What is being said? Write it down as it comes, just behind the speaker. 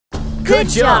Good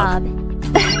job.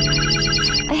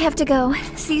 I have to go.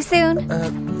 See you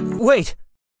soon. Wait.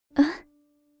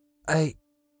 I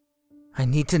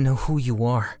need to know who you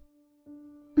are.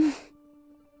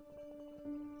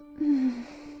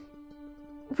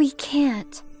 We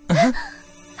can't.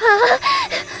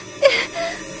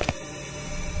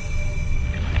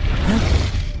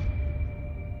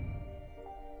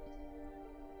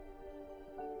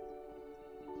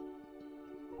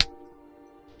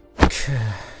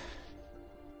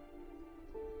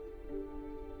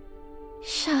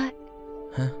 Shut.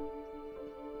 Huh?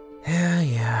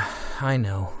 Yeah, I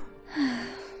know.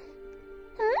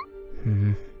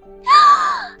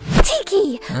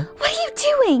 Tiki! Huh? What are you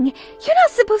doing? You're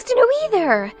not supposed to know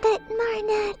either. But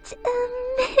Marinette,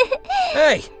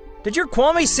 Hey! Did your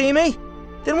Kwame see me?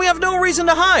 Then we have no reason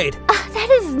to hide! That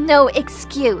is no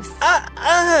excuse.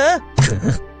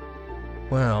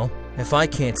 Well, if I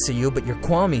can't see you but your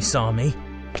Kwame saw me,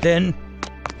 then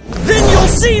you'll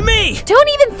see me! Don't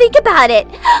even think about it!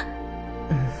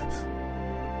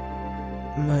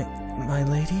 My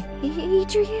lady?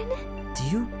 Adrien? Do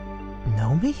you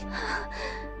know me?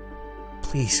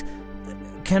 Please,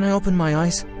 can I open my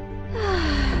eyes?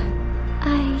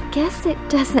 I guess it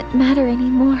doesn't matter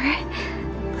anymore.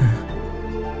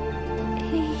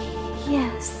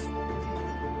 Yes.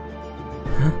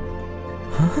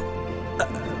 Huh?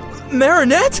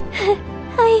 Marinette?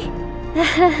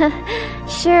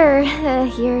 Sure,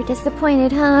 you're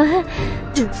disappointed, huh?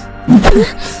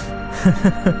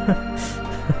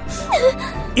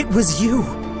 It was you!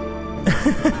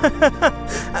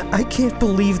 I can't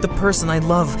believe the person I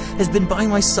love has been by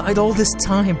my side all this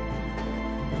time.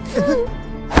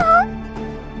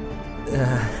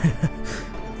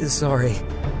 Sorry.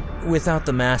 Without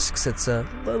the masks, it's a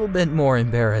little bit more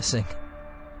embarrassing.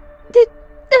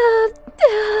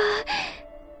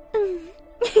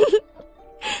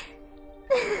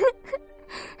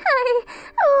 I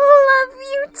love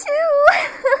you too.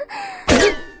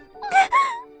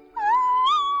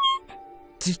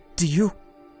 Do you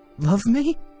love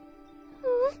me?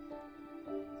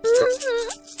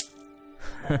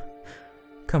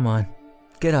 Come on,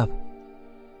 get up.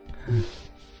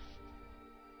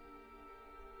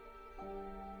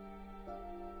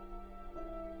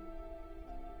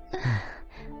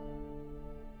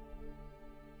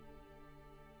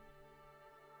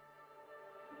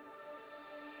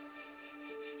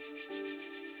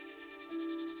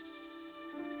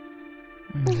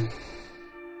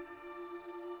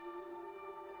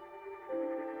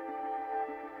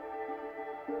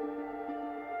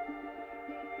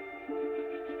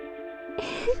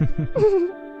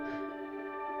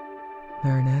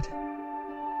 Marinette,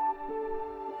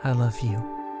 I love you.